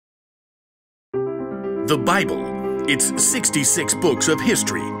The Bible. It's 66 books of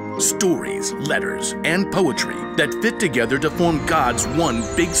history, stories, letters, and poetry that fit together to form God's one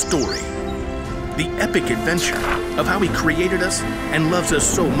big story. The epic adventure of how He created us and loves us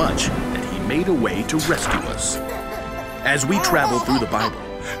so much that He made a way to rescue us. As we travel through the Bible,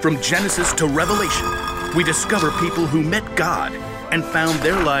 from Genesis to Revelation, we discover people who met God and found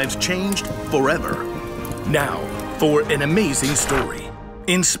their lives changed forever. Now, for an amazing story,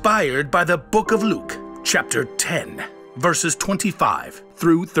 inspired by the book of Luke, chapter 10, verses 25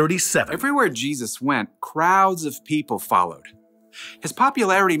 through 37. Everywhere Jesus went, crowds of people followed. His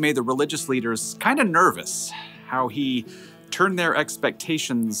popularity made the religious leaders kind of nervous, how he turned their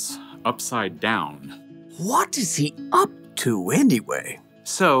expectations upside down. What is he up to anyway?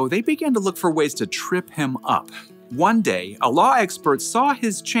 So they began to look for ways to trip him up. One day, a law expert saw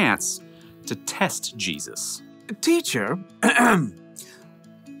his chance to test Jesus. Teacher,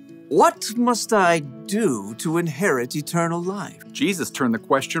 what must I do to inherit eternal life? Jesus turned the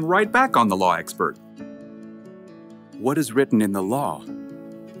question right back on the law expert. What is written in the law?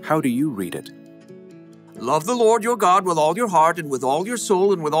 How do you read it? Love the Lord your God with all your heart and with all your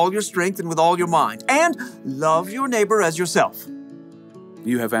soul and with all your strength and with all your mind. And love your neighbor as yourself.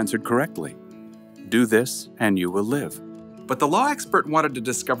 You have answered correctly. Do this and you will live. But the law expert wanted to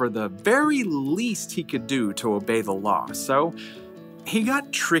discover the very least he could do to obey the law, so he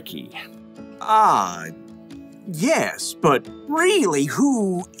got tricky. Yes, but really,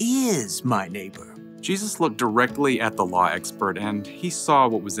 who is my neighbor? Jesus looked directly at the law expert and he saw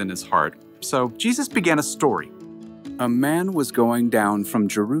what was in his heart. So Jesus began a story. A man was going down from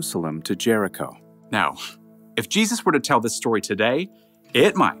Jerusalem to Jericho. Now, if Jesus were to tell this story today,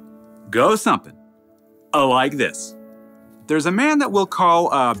 it might go something like this. There's a man that we'll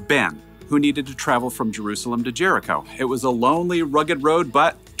call Ben, who needed to travel from Jerusalem to Jericho. It was a lonely, rugged road,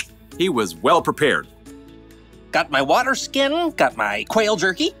 but he was well prepared. Got my water skin, got my quail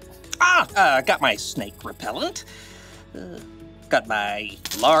jerky, got my snake repellent, got my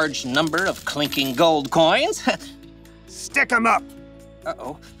large number of clinking gold coins. Stick 'em up!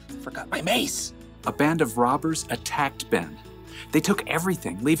 Uh-oh, forgot my mace. A band of robbers attacked Ben. They took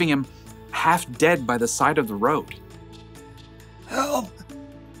everything, leaving him half dead by the side of the road. Help!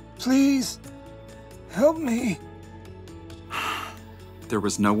 Please, help me. There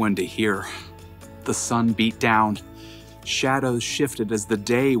was no one to hear. The sun beat down. Shadows shifted as the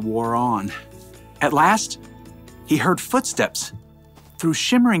day wore on. At last, he heard footsteps. Through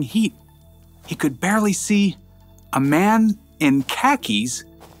shimmering heat, he could barely see a man in khakis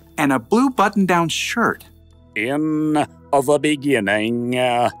and a blue button-down shirt. In the beginning,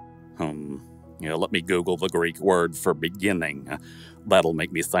 let me Google the Greek word for beginning. That'll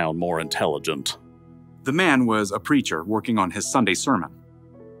make me sound more intelligent. The man was a preacher working on his Sunday sermon.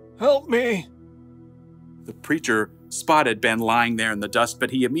 Help me! The preacher spotted Ben lying there in the dust, but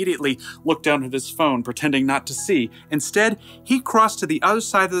he immediately looked down at his phone, pretending not to see. Instead, he crossed to the other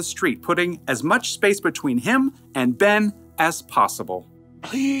side of the street, putting as much space between him and Ben as possible.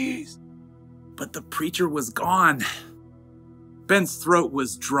 Please! But the preacher was gone. Ben's throat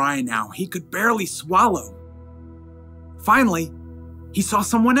was dry now. He could barely swallow. Finally, he saw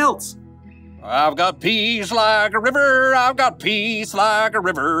someone else. I've got peace like a river, I've got peace like a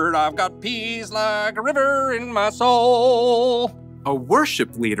river, I've got peace like a river in my soul. A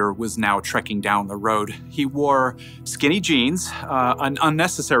worship leader was now trekking down the road. He wore skinny jeans, an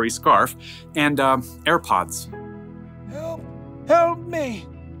unnecessary scarf, and AirPods. Help me!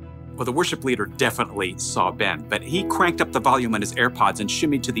 Well, the worship leader definitely saw Ben, but he cranked up the volume on his AirPods and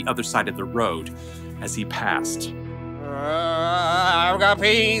shimmied to the other side of the road as he passed. I've got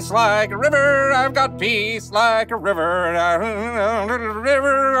peace like a river, I've got peace like a river, I'm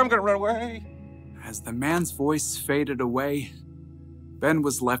gonna run away. As the man's voice faded away, Ben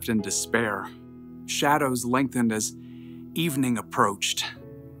was left in despair. Shadows lengthened as evening approached.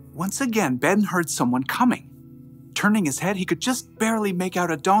 Once again, Ben heard someone coming. Turning his head, he could just barely make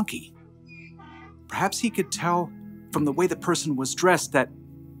out a donkey. Perhaps he could tell from the way the person was dressed that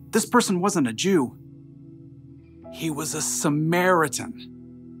this person wasn't a Jew. He was a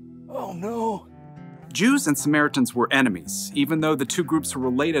Samaritan. Oh no. Jews and Samaritans were enemies. Even though the two groups were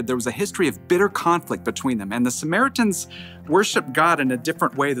related, there was a history of bitter conflict between them, and the Samaritans worshiped God in a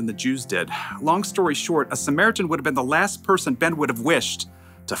different way than the Jews did. Long story short, a Samaritan would have been the last person Ben would have wished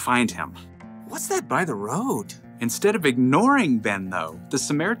to find him. What's that by the road? Instead of ignoring Ben, though, the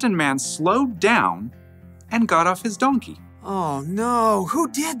Samaritan man slowed down and got off his donkey. Oh no, who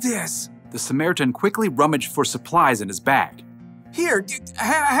did this? The Samaritan quickly rummaged for supplies in his bag. Here,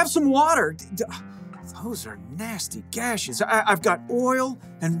 have some water. Those are nasty gashes. I've got oil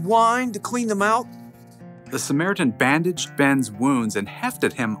and wine to clean them out. The Samaritan bandaged Ben's wounds and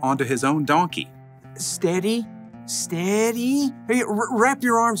hefted him onto his own donkey. Steady, steady. Hey, wrap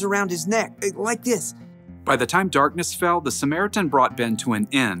your arms around his neck, like this. By the time darkness fell, the Samaritan brought Ben to an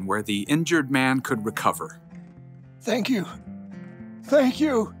inn where the injured man could recover. Thank you. Thank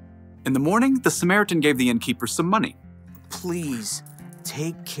you. In the morning, the Samaritan gave the innkeeper some money. Please,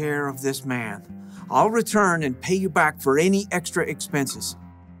 take care of this man. I'll return and pay you back for any extra expenses.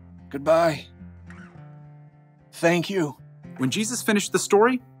 Goodbye. Thank you. When Jesus finished the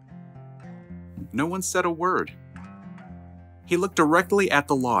story, no one said a word. He looked directly at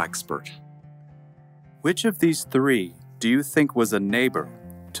the law expert. Which of these three do you think was a neighbor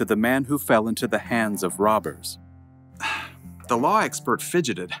to the man who fell into the hands of robbers? The law expert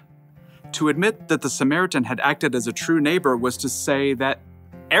fidgeted. To admit that the Samaritan had acted as a true neighbor was to say that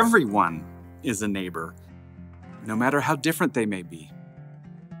everyone is a neighbor, no matter how different they may be.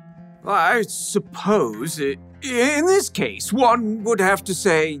 I suppose, in this case, one would have to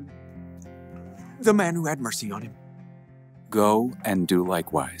say, the man who had mercy on him. Go and do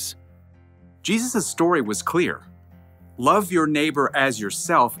likewise. Jesus' story was clear. Love your neighbor as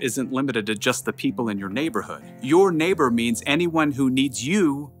yourself isn't limited to just the people in your neighborhood. Your neighbor means anyone who needs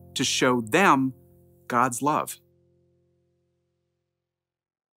you to show them God's love.